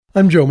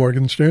I'm Joe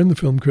Morgenstern, the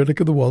film critic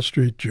of the Wall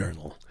Street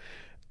Journal.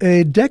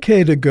 A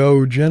decade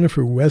ago,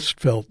 Jennifer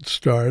Westfeldt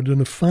starred in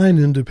a fine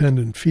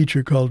independent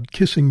feature called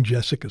Kissing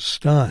Jessica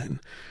Stein,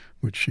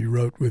 which she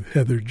wrote with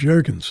Heather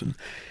Jergensen.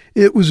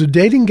 It was a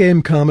dating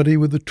game comedy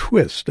with a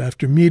twist.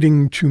 After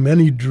meeting too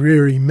many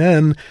dreary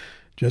men,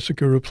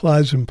 Jessica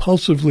replies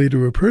impulsively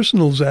to a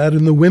personals ad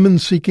in the Women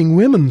Seeking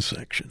Women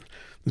section.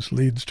 This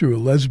leads to a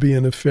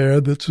lesbian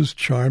affair that's as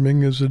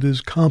charming as it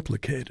is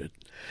complicated.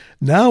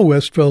 Now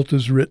Westfeldt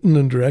has written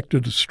and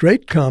directed a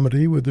straight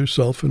comedy with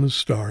herself in a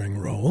starring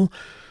role.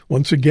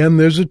 Once again,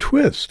 there's a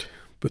twist,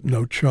 but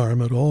no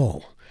charm at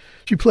all.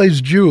 She plays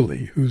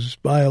Julie, whose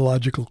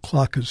biological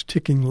clock is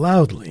ticking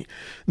loudly.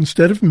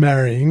 Instead of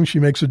marrying, she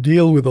makes a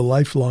deal with a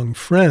lifelong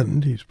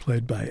friend. He's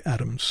played by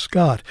Adam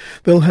Scott.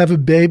 They'll have a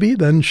baby,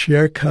 then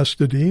share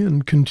custody,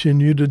 and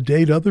continue to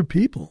date other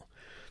people.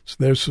 It's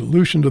their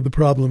solution to the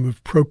problem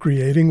of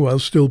procreating while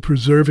still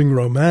preserving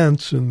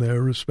romance in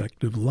their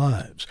respective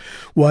lives.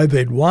 Why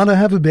they'd want to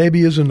have a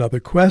baby is another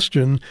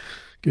question,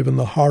 given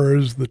the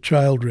horrors that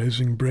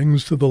child-raising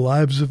brings to the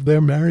lives of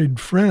their married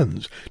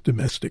friends.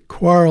 Domestic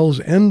quarrels,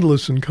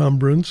 endless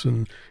encumbrance,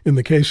 and, in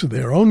the case of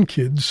their own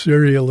kids,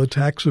 serial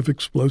attacks of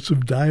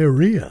explosive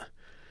diarrhea.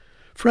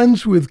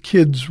 Friends with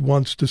Kids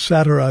wants to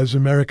satirize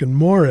American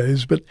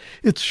mores, but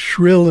it's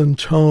shrill in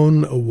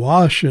tone,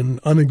 awash in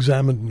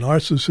unexamined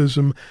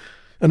narcissism,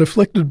 and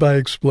afflicted by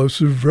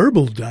explosive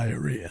verbal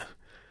diarrhea.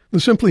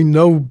 There's simply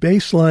no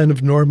baseline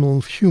of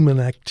normal human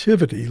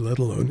activity, let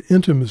alone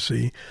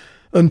intimacy,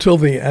 until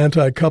the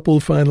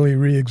anti-couple finally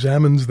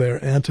re-examines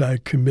their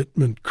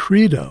anti-commitment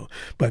credo.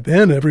 By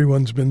then,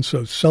 everyone's been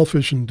so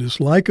selfish and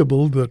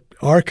dislikable that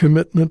our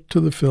commitment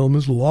to the film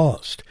is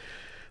lost.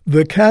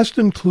 The cast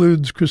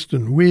includes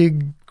Kristen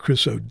Wiig,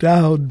 Chris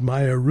O'Dowd,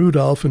 Maya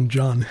Rudolph, and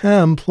John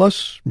Hamm,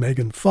 plus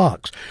Megan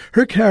Fox.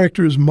 Her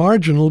character is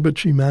marginal, but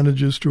she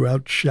manages to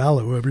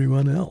outshallow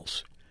everyone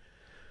else.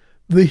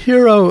 The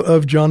hero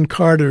of John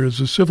Carter is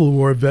a Civil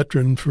War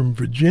veteran from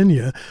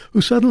Virginia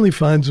who suddenly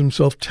finds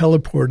himself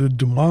teleported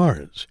to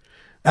Mars.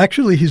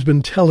 Actually, he's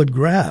been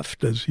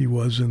telegraphed, as he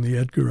was in the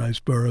Edgar Rice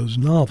Burroughs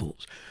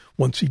novels.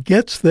 Once he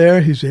gets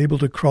there, he's able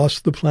to cross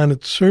the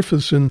planet's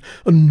surface in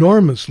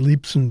enormous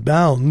leaps and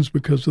bounds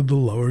because of the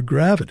lower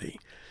gravity.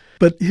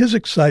 But his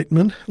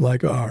excitement,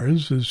 like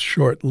ours, is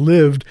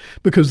short-lived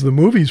because the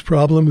movie's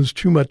problem is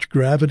too much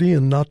gravity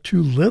and not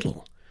too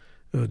little.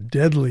 A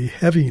deadly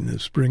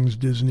heaviness brings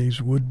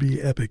Disney's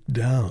would-be epic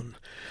down.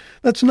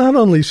 That's not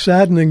only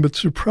saddening but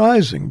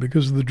surprising,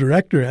 because the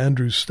director,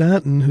 Andrew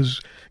Stanton, has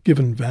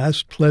given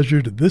vast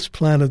pleasure to this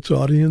planet's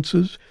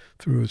audiences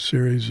through a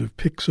series of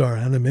Pixar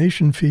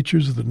animation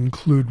features that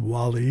include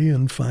WALL-E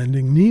and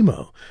Finding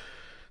Nemo.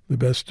 The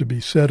best to be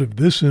said of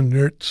this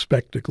inert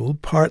spectacle,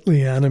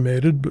 partly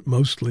animated but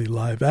mostly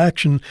live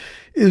action,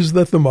 is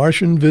that the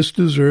Martian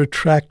vistas are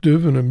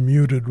attractive in a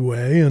muted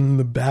way and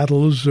the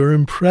battles are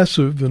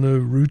impressive in a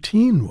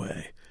routine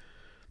way.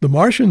 The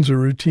Martians are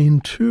routine,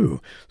 too.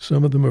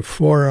 Some of them are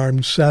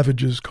four-armed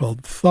savages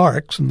called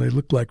Tharks, and they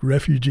look like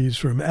refugees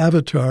from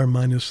Avatar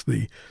minus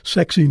the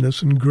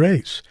sexiness and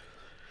grace.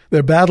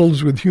 Their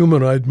battles with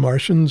humanoid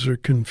Martians are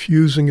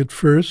confusing at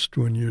first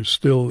when you're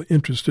still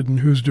interested in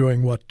who's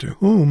doing what to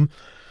whom,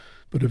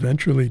 but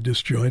eventually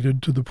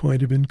disjointed to the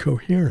point of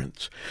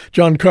incoherence.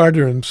 John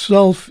Carter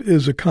himself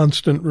is a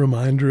constant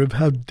reminder of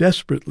how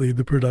desperately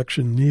the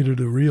production needed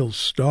a real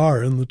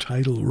star in the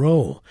title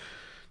role.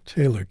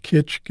 Taylor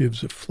Kitsch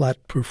gives a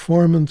flat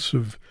performance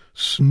of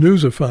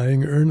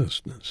snoozifying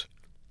earnestness.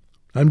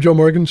 I'm Joe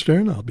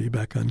Morgenstern. I'll be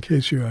back on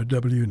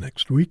KCRW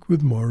next week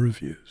with more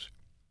reviews.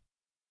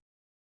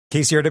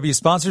 KCRW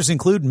sponsors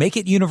include Make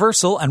It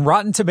Universal and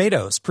Rotten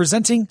Tomatoes,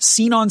 presenting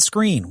Scene on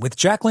Screen with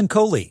Jacqueline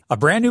Coley, a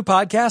brand new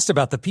podcast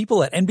about the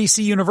people at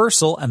NBC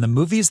Universal and the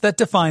movies that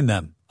define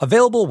them.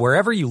 Available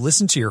wherever you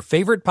listen to your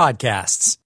favorite podcasts.